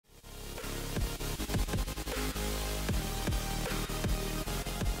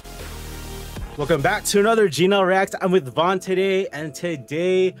Welcome back to another GNL React. I'm with Vaughn today, and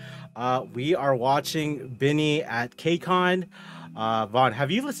today we are watching Bini at Kcon. Vaughn, have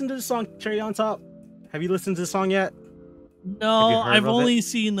you listened to the song Cherry on Top? Have you listened to the song yet? No, I've only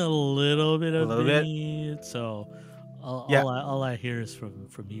seen a little bit of Bit? so Yeah. all I hear is from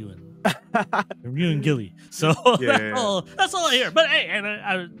you and from you and Gilly. So that's all I hear. But hey, and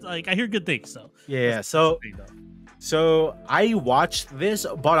I hear good things. So yeah. So I watched this,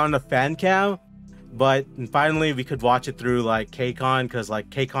 but on the fan cam. But finally, we could watch it through like Kcon, because like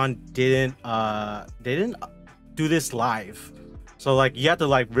Kcon didn't do this live. So like you have to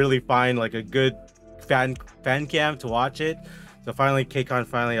like really find like a good fan cam to watch it. So finally, Kcon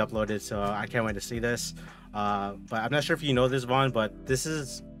finally uploaded. So I can't wait to see this. But I'm not sure if you know this, Vaughn, but this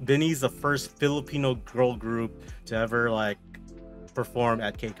is Bini's the first Filipino girl group to ever like perform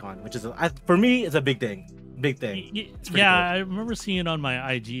at Kcon, which is for me is a big thing. Yeah, cool. I remember seeing it on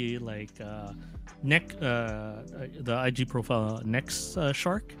my IG like. The IG profile Next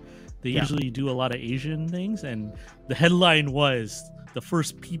Shark. They usually do a lot of Asian things, and the headline was the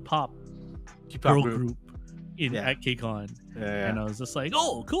first P-pop girl group at Kcon. And I was just like,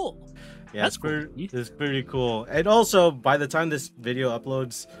 oh, cool. Yeah, it's pretty cool. And also, by the time this video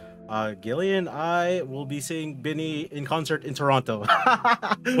uploads, Gilly and I will be seeing Bini in concert in Toronto.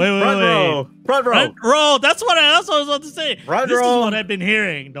 Wait. Front row. That's what I was about to say. This is what I've been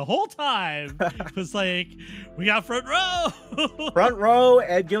hearing the whole time. It was like, we got front row. Front row,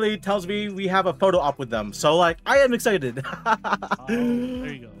 and Gilly tells me we have a photo op with them. So like, I am excited.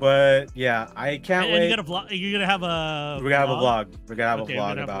 There you go. But yeah, I can't wait. You got a vlog. You're gonna have a. We're gonna have a vlog. We're gonna have a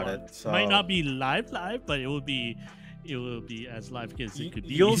vlog about it. So might not be live, but it will be as live as it could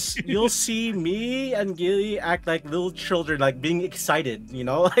be. You'll see me and Gilly act like little children, like being excited, you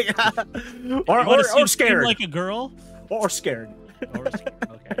know, like or scared, like a girl, or scared.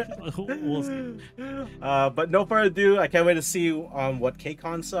 Okay, we'll see. But no further ado, I can't wait to see what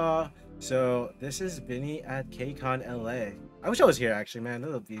Kcon saw. So this is Bini at Kcon LA. I wish I was here actually, man.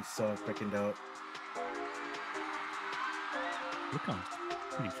 That would be so freaking dope. Kcon's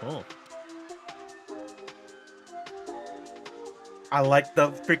pretty full. I like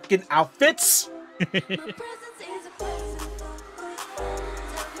the freaking outfits.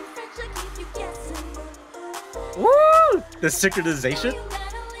 Woo! The synchronization.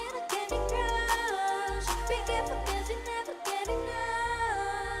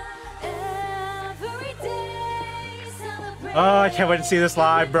 Oh, I can't wait to see this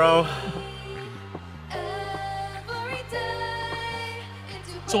live, bro.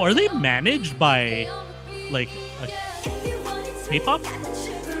 So are they managed by like a K-pop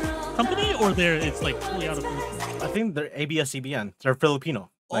company, or it's like fully out of Philippines? I think they're ABS-CBN. They're Filipino.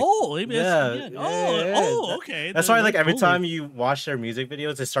 Like, ABS-CBN. Oh, okay. That's why like every time you watch their music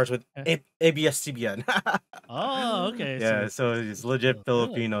videos, it starts with ABS-CBN. Oh, okay. Yeah, so it's legit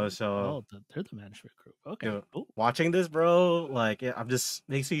Filipino. So they're the management group. Okay. Dude, watching this, bro, like I'm just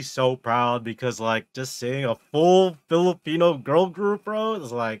makes me so proud, because like just seeing a full Filipino girl group, bro,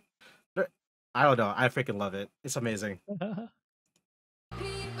 is like, I don't know, I freaking love it. It's amazing.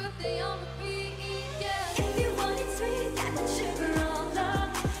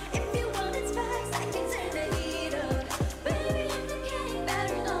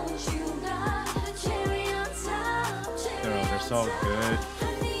 They're so good.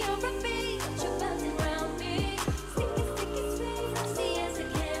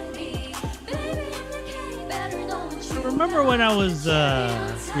 I remember when I was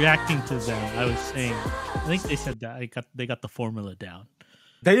reacting to them, I was saying, I think they said that they got the formula down.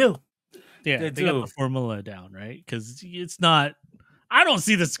 They do. Yeah, they got the formula down, right? Because it's not. I don't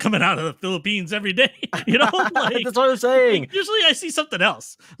see this coming out of the Philippines every day. You know, like, that's what I'm saying. Usually, I see something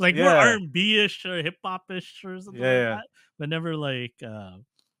else, like more R&B-ish or hip-hop-ish or something like that, but never like the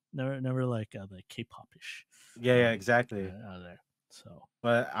K-pop-ish. Yeah, exactly. Out of there. So,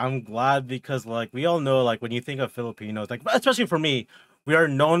 but I'm glad, because like we all know, like when you think of Filipinos, like especially for me, we are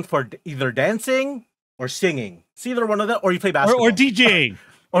known for either dancing or singing. It's either one of them, or you play basketball, or DJing.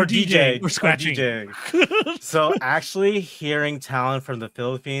 Or DJ, or scratching. So actually hearing talent from the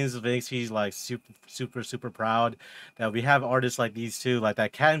Philippines makes me like super proud that we have artists like these two, like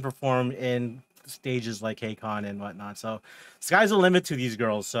that can perform in stages like Kcon and whatnot. So sky's the limit to these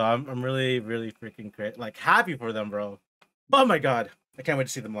girls. So I'm really freaking great, like happy for them, bro. Oh my god, I can't wait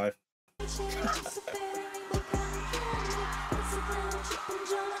to see them live.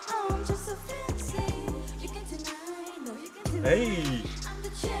 Hey.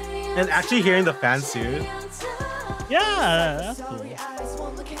 And actually hearing the fans too. Yeah, that's cool.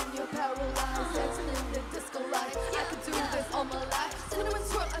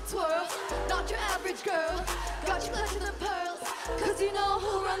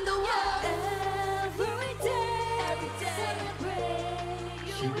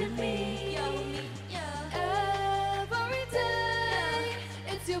 you and me. Every day,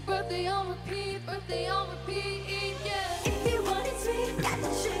 it's your birthday on repeat, birthday on repeat, yeah. If you want it sweet, got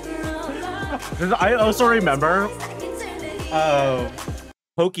the sugar on lock. I also remember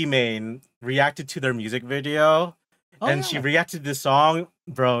Pokimane reacted to their music video, and she reacted to the song,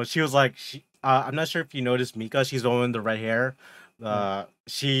 bro. She was like, I'm not sure if you noticed Mika. She's the one with the red hair.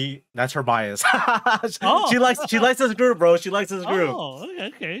 That's her bias. She likes this group, bro. She likes this group. Oh,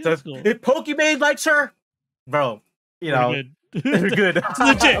 okay. So That's cool. if Pokimane likes her, bro, you know, we're good. It's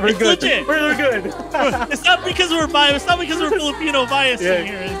legit. We're good. Legit. We're good. It's not because we're biased. It's not because we're Filipino biased Yeah.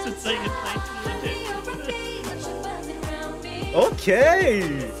 here. It's like legit.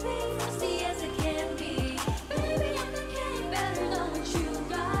 Okay.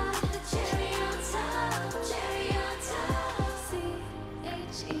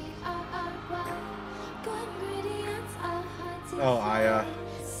 Oh, Aya.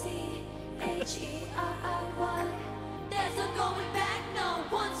 There's no going back, no,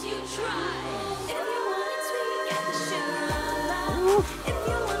 once you try. If you want it sweet, get the sugar on lock. If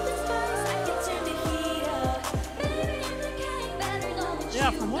you want the spice, I can turn the heat up. Baby, I'm the kind better know what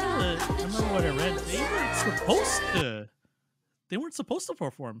Yeah, you from what I remember what I read, they weren't supposed to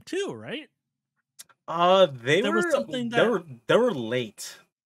perform too, right? They There were was something they were late.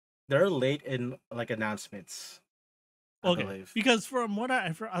 They're late in like announcements. I believe. Because from what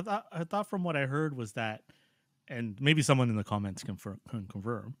I thought from what I heard was that, and maybe someone in the comments can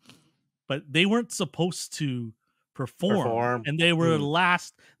confirm, but they weren't supposed to perform. And they were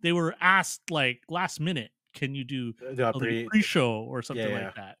they were asked like last minute, can you do a pre-show or something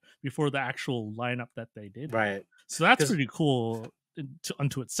like that before the actual lineup that they did? Right. So that's pretty cool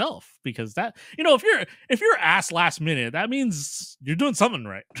unto itself, because that, you know, if you're asked last minute, that means you're doing something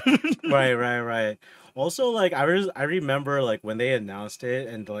right. Right. Also, like I remember like when they announced it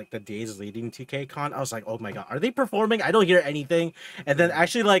and like the days leading to Kcon, I was like, oh my god, are they performing? I don't hear anything. And then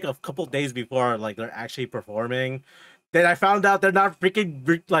actually like a couple days before, like they're actually performing, then I found out they're not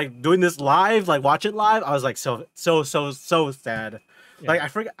freaking like doing this live, like watch it live. I was like so sad. Yeah.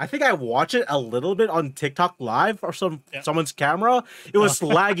 Like I think I watched it a little bit on TikTok live or someone's camera. It was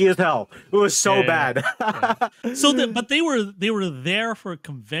laggy as hell. It was so bad. So, but they were there for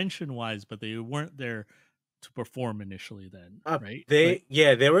convention wise, but they weren't there to perform initially. Then, right? They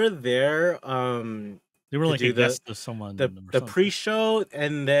were there. They were like a guest of someone. The pre-show,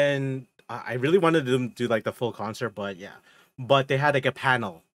 and then I really wanted them to do like the full concert, but they had like a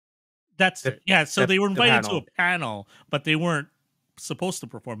panel. That's it. Yeah. So they were invited to a panel, but they weren't supposed to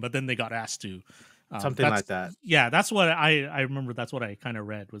perform, but then they got asked to something like that. Yeah, that's what I remember. That's what I kind of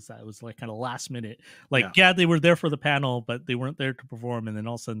read, was that it was like kind of last minute, like they were there for the panel, but they weren't there to perform, and then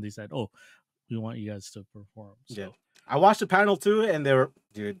all of a sudden they said, oh, we want you guys to perform. So I watched the panel too, and they were,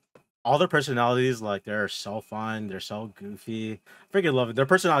 dude, all their personalities, like they're so fun, they're so goofy. Freaking love it. Their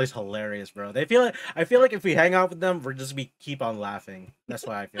personality's hilarious, bro. I feel like if we hang out with them, we're just keep on laughing. That's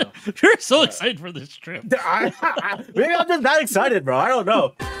why I feel. You're so excited for this trip. Maybe I'm just that excited, bro. I don't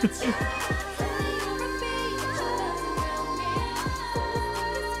know.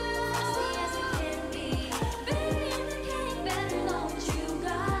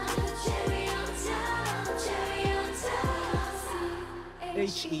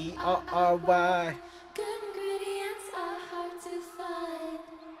 H-E-R-R-Y. Good ingredients are hard to find.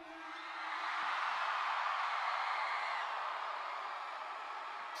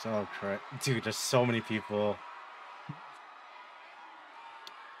 So correct, dude. There's so many people.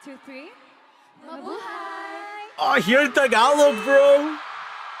 2, 3. Mabuhay! Oh, here in Tagalog, bro.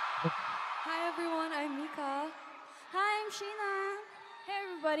 Hi everyone, I'm Mika. Hi, I'm Sheena. Hey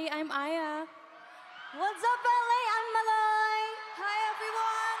everybody, I'm Aya. What's up, LA? I'm Malay. Hi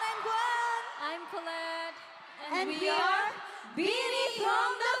everyone, I'm Gwen. I'm Colette. And we are Bini from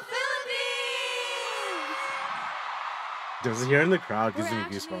the Philippines. Just hearing the crowd gives me We're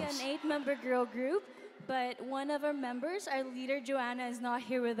goosebumps. actually an 8-member girl group, but one of our members, our leader Joanna, is not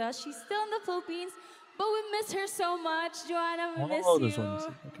here with us. She's still in the Philippines, but we miss her so much. Joanna, we miss you. This one.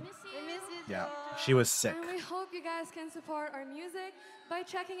 Okay. We miss you. Yeah, she was sick. And we hope you guys can support our music by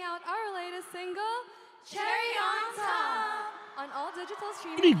checking out our latest single, Cherry on Top, on all digital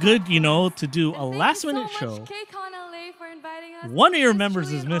streaming. Pretty good, you know, to do a And last-minute thank you so show. much, Kcon LA, for inviting us. One of your It's members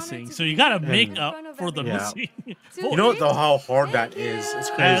truly is an honor missing, to so be you gotta here make in up front of for the everyone. missing. Two, You know three. how hard that Thank is. It's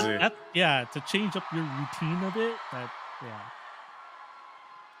you. crazy. To change up your routine a bit.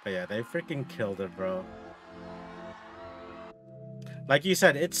 But yeah, they freaking killed it, bro. Like you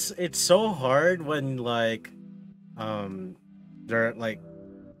said, it's so hard when like they're like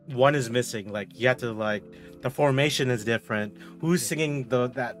one is missing. Like you have to like the formation is different. Who's singing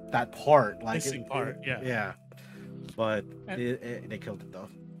that part? Like missing part, yeah. Yeah. But they killed it though.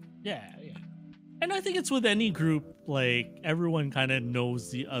 Yeah. And I think it's with any group, like everyone kind of knows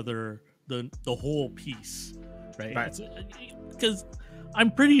the other, the whole piece, right? Because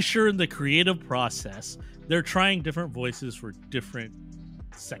I'm pretty sure in the creative process, they're trying different voices for different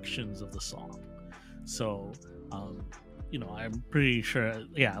sections of the song. So, I'm pretty sure,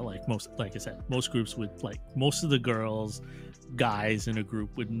 like I said, most groups would, like, most of the guys in a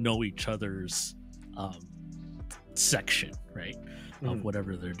group would know each other's section, right? Of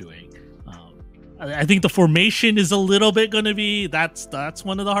whatever they're doing. I think the formation is a little bit going to be, that's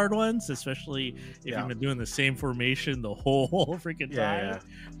one of the hard ones, especially if you've been doing the same formation the whole freaking time.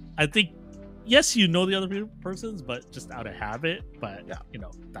 I think, yes, you know the other persons, but just out of habit. But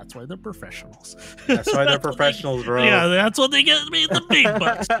that's why they're professionals. That's why they're professionals, bro. Yeah, that's what they get me the big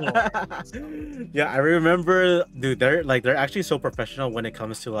bucks for. Yeah, I remember, dude. They're actually so professional when it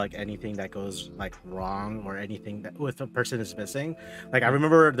comes to like anything that goes like wrong or anything that with a person is missing. Like I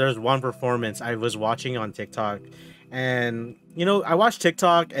remember there's one performance I was watching on TikTok, and I watch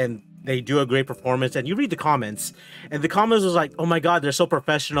TikTok and they do a great performance, and you read the comments, and the comments was like, "Oh my god, they're so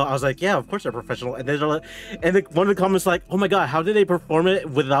professional." I was like, "Yeah, of course they're professional." And one of the comments like, "Oh my god, how did they perform it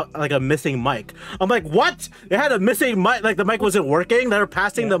without like a missing mic?" I'm like, "What? They had a missing mic? Like the mic wasn't working? They were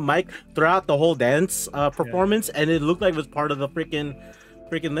passing the mic throughout the whole dance performance, and it looked like it was part of the freaking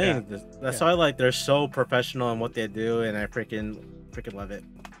thing." Yeah. That's why like they're so professional in what they do, and I freaking love it.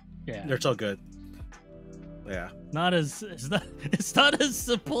 Yeah, they're so good. Yeah, it's not as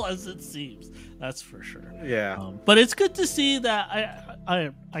simple as it seems. That's for sure. Yeah, but it's good to see that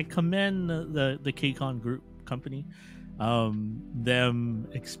I commend the Kcon group company, them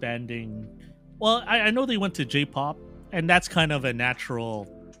expanding. Well, I know they went to J-pop, and that's kind of a natural,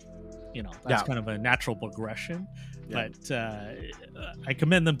 kind of a natural progression. Yeah. But I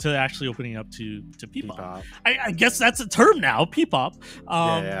commend them to actually opening up to P-pop. I guess that's a term now, P-pop.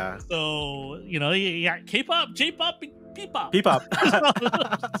 So K-pop, J-pop, P-pop. P-pop.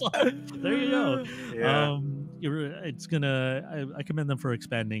 So, there you go. Yeah. I commend them for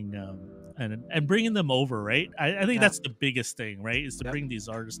expanding and bringing them over. Right. I think that's the biggest thing. Right, is to bring these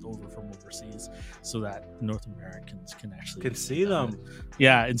artists over from overseas so that North Americans can actually see them.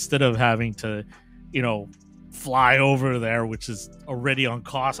 Yeah, instead of having to, fly over there, which is already on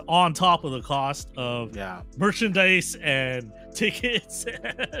top of the cost of merchandise and tickets.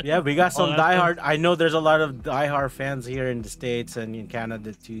 Yeah, we got some diehard. I know there's a lot of diehard fans here in the States and in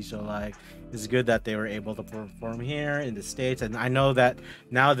Canada too. So like, it's good that they were able to perform here in the States. And I know that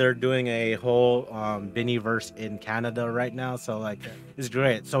now they're doing a whole Bini verse in Canada right now. So like, it's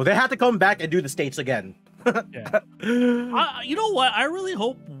great. So they have to come back and do the States again. You know what? I really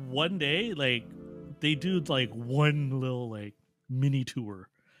hope one day, like, they do like one little like mini tour.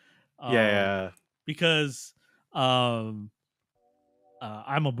 Because I'm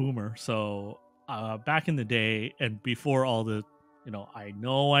a boomer, so back in the day and before all the, I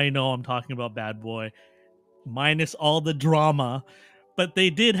know I'm talking about Bad Boy, minus all the drama, but they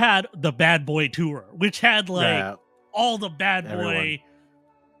did had the Bad Boy tour, which had like all the Bad Boy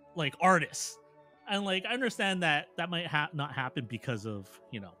like artists, and like I understand that might not happen because of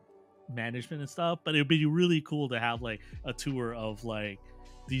management and stuff, but it'd be really cool to have like a tour of like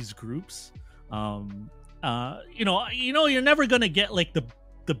these groups. You're never gonna get like the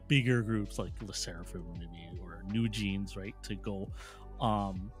bigger groups like the Seraphim maybe or New Jeans, right, to go.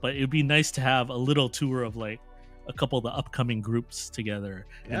 But it'd be nice to have a little tour of like a couple of the upcoming groups together,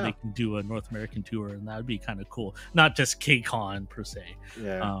 and they can do a North American tour, and that would be kind of cool. Not just Kcon per se,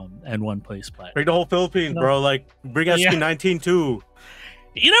 and one place, but bring the whole Philippines, bro. Like bring SB19 too.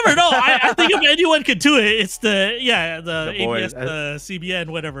 You never know. I think if anyone could do it, it's the ABS, the CBN,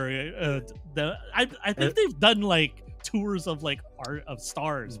 whatever. I think they've done like tours of like art of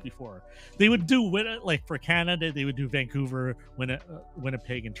stars before. They would do like for Canada, they would do Vancouver,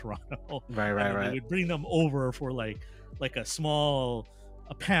 Winnipeg, and Toronto. Right. They would bring them over for like a small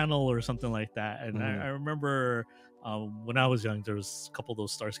panel or something like that. And I remember when I was young, there was a couple of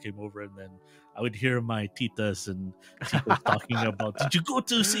those stars came over, and then I would hear my titas and titas talking about, "Did you go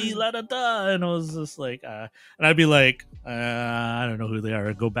to see La Da Da?" And I was just like, and I'd be like, I don't know who they are.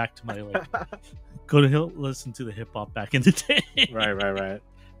 I'd go back to my listen to the hip hop back in the day. Right.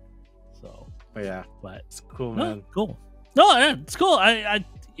 So, but it's cool, man. Cool. No, it's cool. I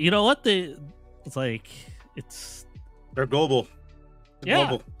you know what they're global.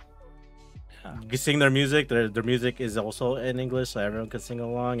 Global. You can sing their music. Their music is also in English, so everyone can sing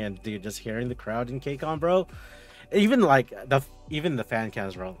along. And dude, just hearing the crowd in Kcon, bro, even like the fan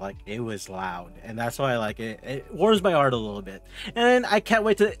cams, bro, like it was loud, and that's why like it warms my heart a little bit, and I can't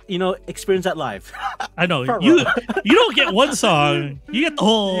wait to experience that live. I know you don't get one song, you get the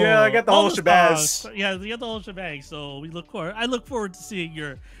whole. Yeah, I get the whole shebang. Yeah, you get the whole shebang. So I look forward to seeing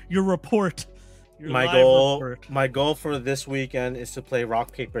your report. My goal for this weekend is to play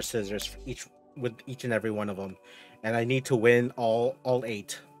rock paper scissors for each and every one of them, and I need to win all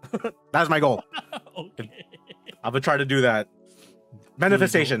 8. That's my goal. Okay. I'm gonna try to do that.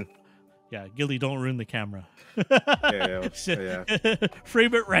 Manifestation. Yeah, Gilly, don't ruin the camera. Yeah.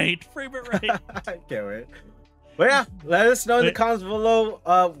 Frame it right. I can't wait. But yeah, let us know in the comments below.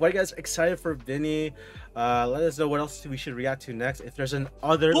 What you guys excited for Bini? Let us know what else we should react to next. If there's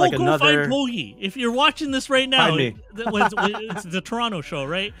another go find Pogi. If you're watching this right now, it's the Toronto show,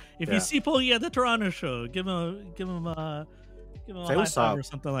 right? If you see Pogi at the Toronto show, give him a high five or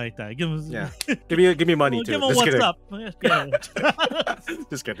something like that. Give him give me money too. Give him what's up.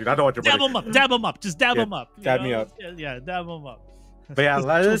 Just kidding. I don't want your money. Dab him up. Just dab him up. Dab me up. Yeah, dab him up. But yeah,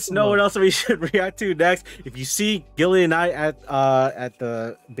 let us know what else we should react to next. If you see Gilly and I at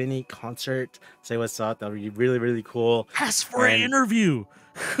the Bini concert, say what's up. That would be really, really cool. Ask for an interview.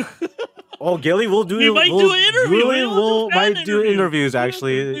 Oh, Gilly, we'll do. We might do an interview. Gilly might do interviews.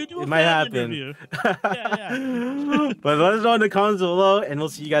 Actually, it might happen. Yeah. But let us know in the comments below, and we'll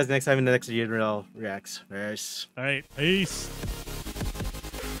see you guys next time in the next GNL Reacts. All right, peace.